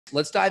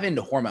Let's dive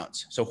into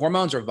hormones. So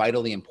hormones are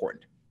vitally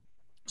important.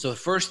 So the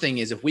first thing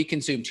is if we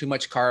consume too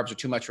much carbs or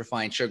too much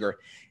refined sugar,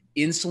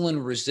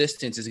 insulin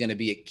resistance is going to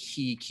be a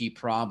key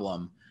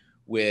problem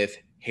with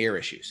hair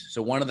issues.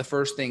 So one of the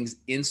first things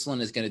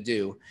insulin is going to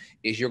do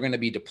is you're going to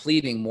be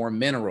depleting more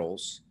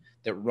minerals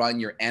that run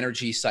your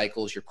energy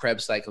cycles, your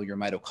Krebs cycle, your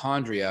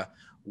mitochondria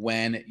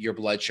when your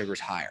blood sugar is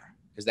higher.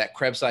 Because that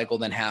Krebs cycle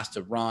then has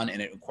to run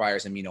and it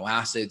requires amino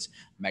acids,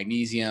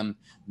 magnesium,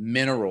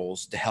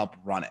 minerals to help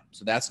run it.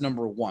 So that's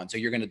number one. So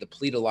you're going to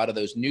deplete a lot of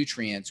those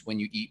nutrients when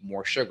you eat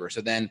more sugar.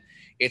 So then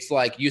it's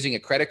like using a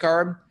credit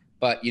card,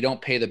 but you don't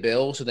pay the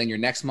bill. So then your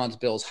next month's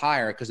bill is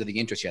higher because of the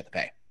interest you have to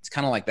pay. It's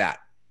kind of like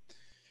that.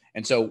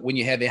 And so when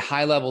you have the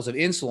high levels of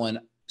insulin,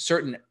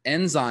 certain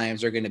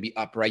enzymes are going to be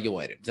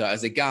upregulated. So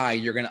as a guy,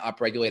 you're going to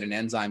upregulate an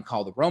enzyme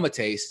called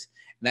aromatase.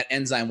 And that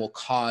enzyme will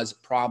cause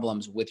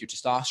problems with your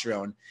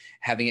testosterone,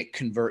 having it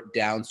convert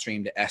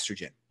downstream to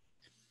estrogen.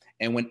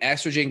 And when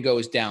estrogen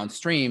goes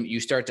downstream,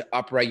 you start to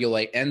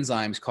upregulate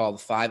enzymes called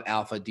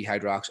 5-alpha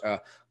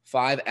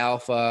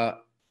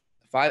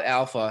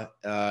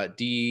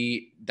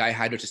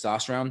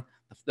dihydrotestosterone.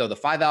 So the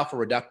 5-alpha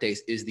reductase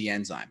is the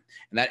enzyme.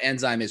 And that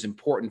enzyme is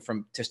important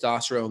from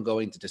testosterone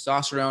going to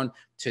testosterone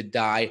to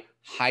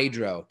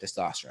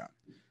dihydrotestosterone.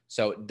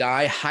 So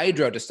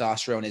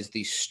dihydrotestosterone is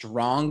the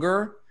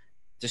stronger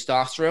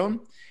testosterone,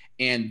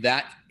 and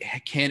that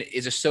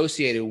is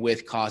associated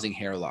with causing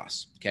hair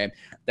loss. Okay,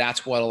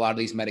 that's what a lot of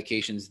these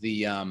medications,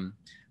 the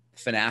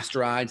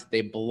finasterides, they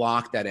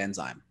block that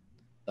enzyme.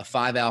 The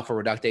 5-alpha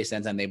reductase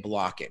enzyme, they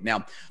block it.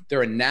 Now, there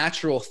are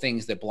natural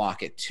things that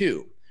block it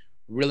too.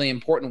 Really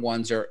important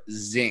ones are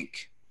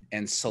zinc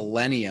and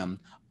selenium,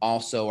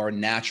 also are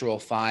natural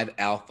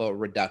 5-alpha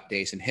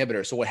reductase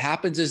inhibitors. So what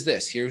happens is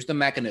this. Here's the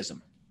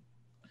mechanism.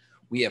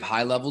 We have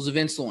high levels of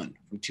insulin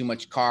from too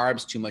much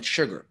carbs, too much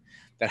sugar.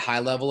 That high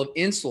level of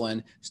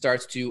insulin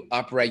starts to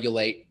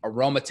upregulate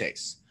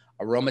aromatase.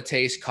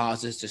 Aromatase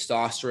causes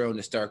testosterone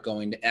to start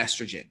going to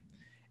estrogen.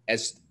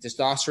 As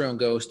testosterone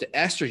goes to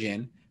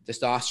estrogen,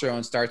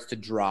 testosterone starts to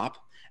drop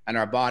and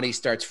our body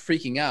starts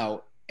freaking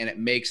out, and it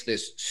makes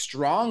this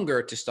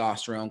stronger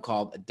testosterone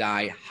called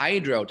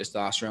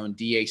dihydrotestosterone,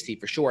 DHT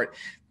for short.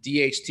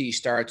 DHT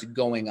starts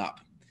going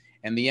up.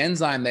 And the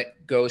enzyme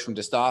that goes from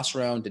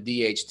testosterone to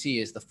DHT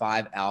is the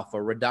 5-alpha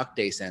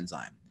reductase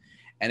enzyme.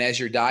 And as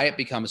your diet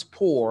becomes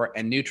poor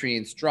and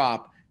nutrients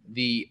drop,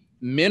 the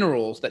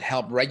minerals that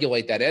help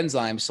regulate that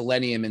enzyme,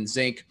 selenium and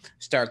zinc,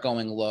 start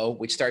going low,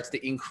 which starts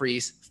to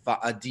increase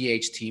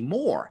DHT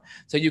more.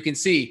 So you can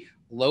see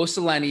low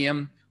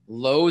selenium,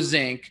 low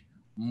zinc,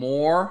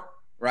 more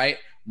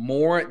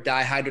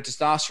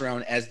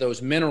dihydrotestosterone, as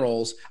those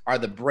minerals are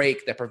the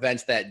brake that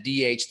prevents that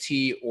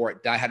DHT or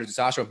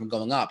dihydrotestosterone from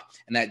going up.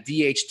 And that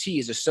DHT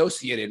is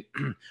associated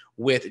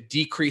with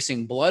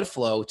decreasing blood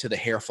flow to the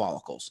hair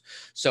follicles.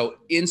 So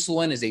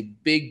insulin is a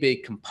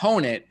big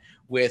component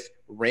with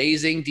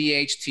raising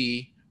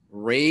DHT,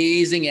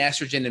 raising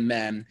estrogen in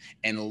men,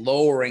 and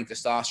lowering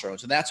testosterone.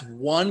 So that's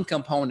one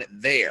component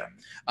there.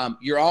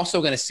 You're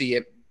also going to see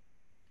it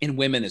in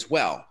women as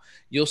well.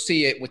 You'll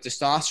see it with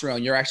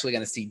testosterone. You're actually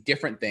going to see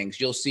different things.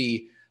 You'll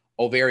see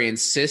ovarian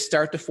cysts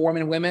start to form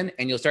in women,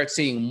 and you'll start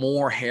seeing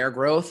more hair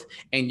growth,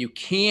 and you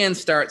can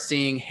start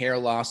seeing hair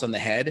loss on the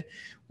head.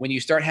 When you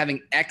start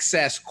having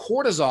excess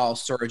cortisol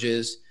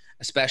surges,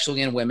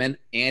 especially in women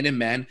and in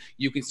men,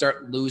 you can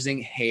start losing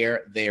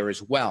hair there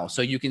as well.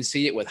 So you can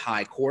see it with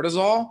high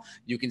cortisol.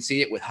 You can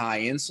see it with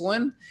high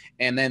insulin.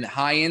 And then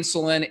high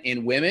insulin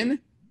in women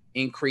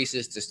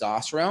increases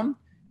testosterone.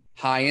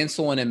 High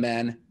insulin in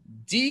men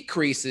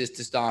decreases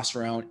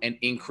testosterone and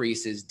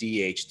increases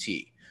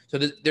DHT. So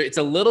it's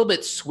a little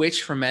bit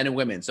switched for men and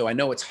women. So I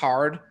know it's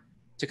hard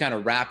to kind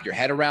of wrap your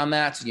head around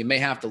that. So you may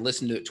have to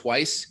listen to it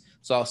twice.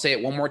 So I'll say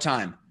it one more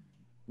time.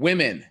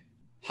 Women,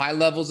 high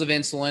levels of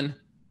insulin,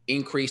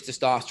 increased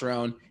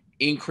testosterone,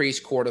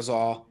 increased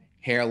cortisol,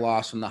 hair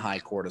loss from the high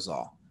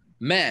cortisol.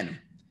 Men,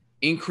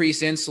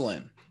 increase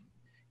insulin.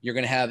 You're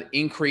going to have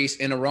increase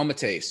in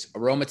aromatase.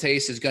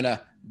 Aromatase is going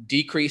to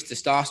decrease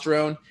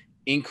testosterone,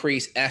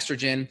 increase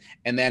estrogen,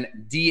 and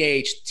then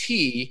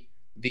DHT,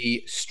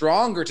 the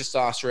stronger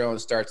testosterone,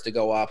 starts to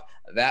go up.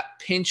 That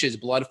pinches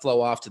blood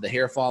flow off to the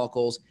hair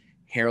follicles.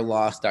 Hair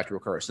loss starts to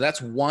occur. So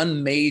that's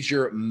one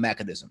major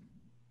mechanism.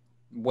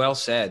 Well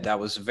said. That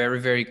was very,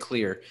 very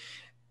clear.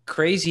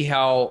 Crazy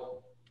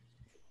how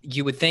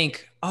you would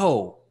think,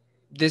 oh,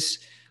 this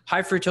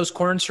high fructose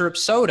corn syrup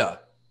soda,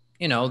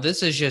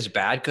 this is just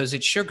bad because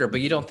it's sugar.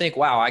 But you don't think,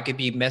 wow, I could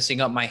be messing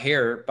up my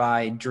hair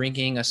by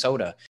drinking a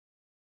soda.